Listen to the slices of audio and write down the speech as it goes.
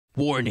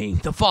Warning,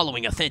 the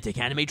following authentic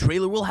anime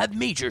trailer will have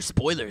major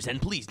spoilers,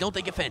 and please don't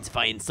take offense if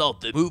I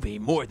insult the movie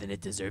more than it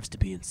deserves to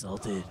be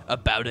insulted.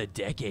 About a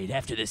decade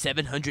after the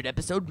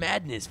 700-episode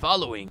madness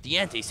following, the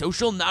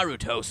antisocial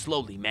Naruto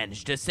slowly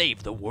managed to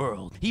save the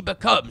world. He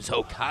becomes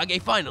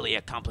Hokage, finally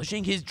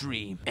accomplishing his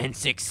dream, and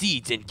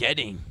succeeds in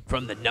getting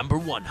from the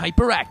 #1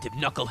 hyperactive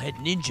knucklehead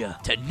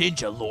ninja to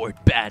Ninja Lord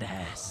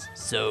Badass.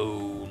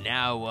 So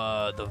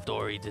now the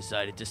story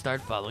decided to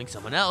start following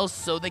someone else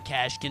so the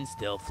cash can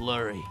still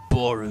flurry.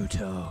 Boruto.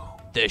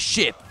 The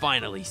ship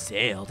finally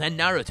sailed, and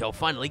Naruto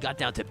finally got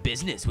down to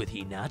business with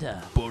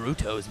Hinata,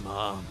 Boruto's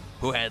mom,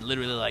 who had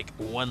literally like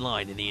one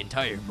line in the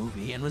entire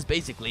movie and was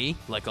basically,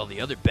 like all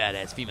the other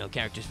badass female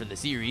characters from the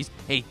series,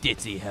 a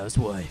ditzy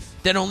housewife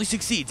that only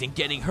succeeds in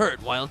getting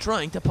hurt while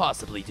trying to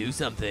possibly do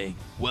something.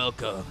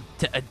 Welcome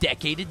to a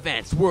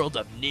decade-advanced world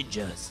of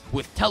ninjas,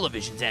 with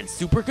televisions and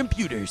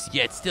supercomputers,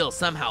 yet still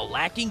somehow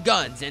lacking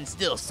guns and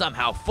still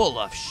somehow full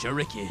of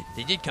shuriken.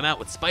 They did come out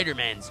with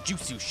Spider-Man's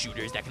jutsu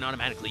shooters that can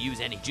automatically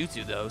use any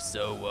jutsu though,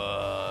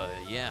 so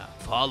yeah.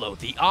 Follow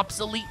the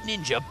obsolete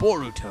ninja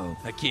Boruto,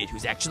 a kid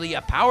who's actually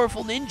a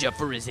powerful ninja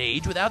for his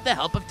age without the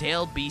help of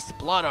tailed beast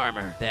plot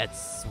armor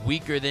that's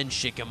weaker than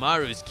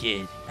Shikamaru's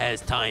kid.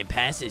 As time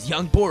passes,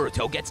 young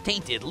Boruto gets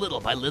tainted little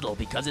by little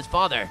because his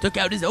father took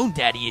out his own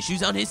daddy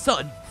issues on his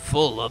son.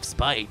 Full of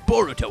spite,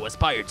 Boruto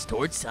aspires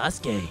towards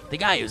Sasuke, the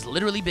guy who's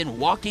literally been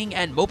walking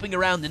and moping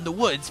around in the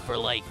woods for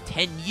like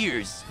 10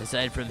 years,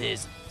 aside from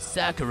his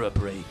Sakura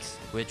breaks,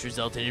 which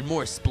resulted in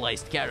more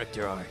spliced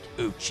character art,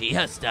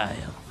 Uchiha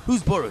style.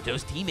 Who's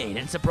Boruto's teammate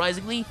and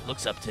surprisingly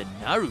looks up to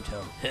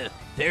Naruto.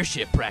 Their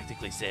ship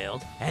practically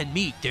sailed. And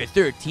meet their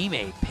third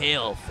teammate,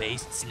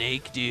 pale-faced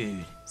snake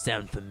dude.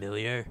 Sound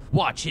familiar?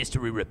 Watch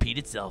history repeat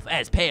itself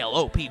as pale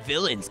OP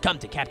villains come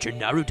to capture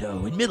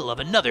Naruto in middle of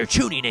another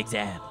Chunin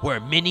exam, where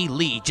Mini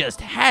Lee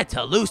just had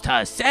to lose to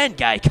a sand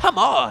guy. Come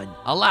on!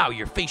 Allow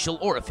your facial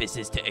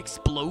orifices to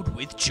explode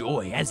with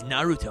joy as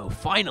Naruto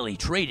finally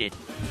traded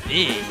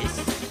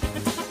this.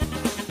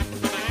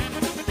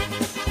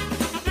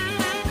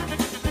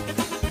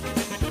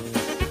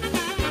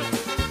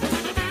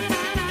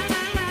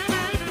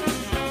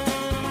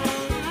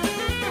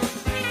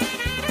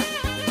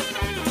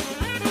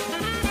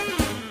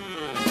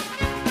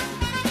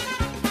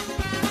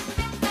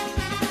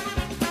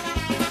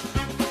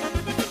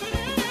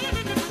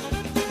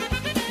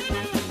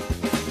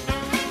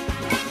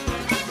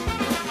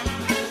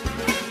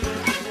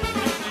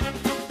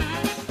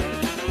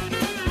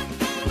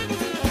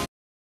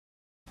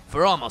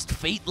 For almost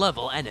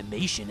Fate-level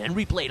animation and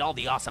replayed all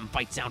the awesome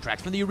fight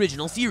soundtracks from the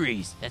original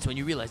series. That's when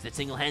you realize that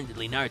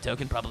single-handedly Naruto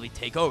can probably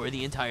take over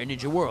the entire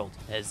ninja world,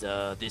 as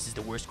this is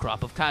the worst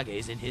crop of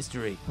Kages in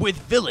history. With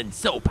villains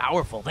so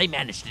powerful, they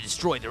manage to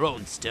destroy their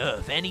own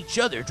stuff and each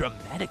other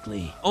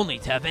dramatically, only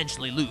to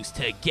eventually lose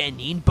to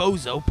Genin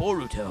Bozo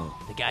Boruto,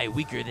 the guy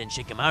weaker than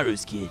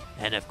Shikamaru's kid,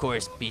 and of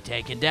course be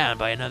taken down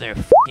by another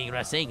f***ing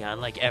Rasengan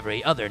like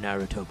every other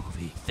Naruto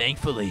movie.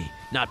 Thankfully,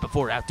 not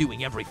before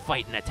outdoing every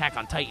fight in Attack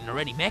on Titan or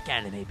any mech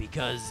anime,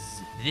 because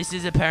this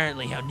is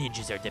apparently how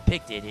ninjas are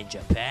depicted in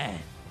Japan.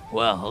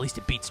 Well, at least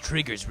it beats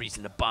Trigger's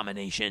recent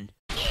abomination.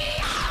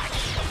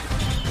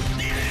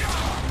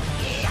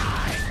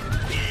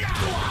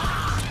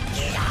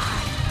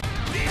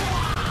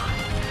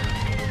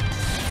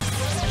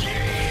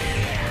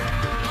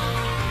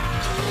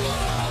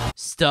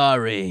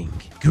 Starring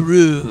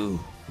Gru,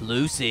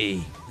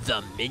 Lucy,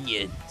 the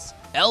Minions,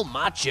 El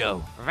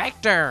Macho,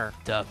 Vector,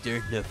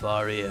 Dr.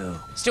 Nefario,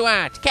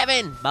 Stuart,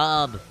 Kevin,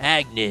 Bob,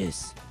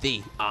 Agnes,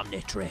 the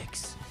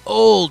Omnitrix,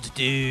 Old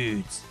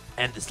Dudes,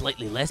 and the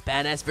slightly less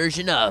badass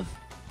version of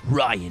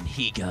Ryan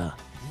Higa,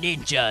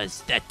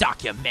 Ninjas, the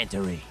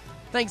documentary.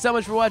 Thanks so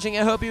much for watching.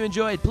 I hope you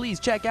enjoyed. Please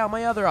check out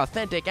my other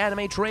authentic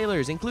anime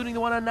trailers, including the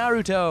one on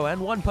Naruto, and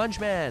One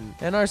Punch Man,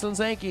 and Arslan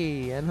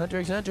Senki, and Hunter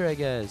x Hunter, I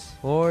guess.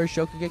 Or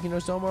Shokugeki no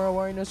Soma or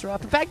Wari no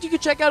Seraph. In fact, you could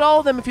check out all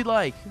of them if you'd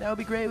like. That would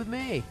be great with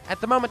me.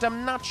 At the moment,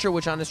 I'm not sure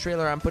which honest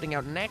trailer I'm putting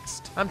out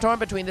next. I'm torn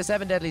between the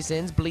 7 Deadly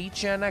Sins,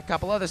 Bleach, and a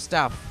couple other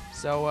stuff.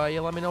 So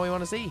you let me know what you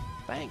want to see.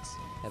 Thanks.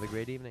 Have a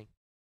great evening.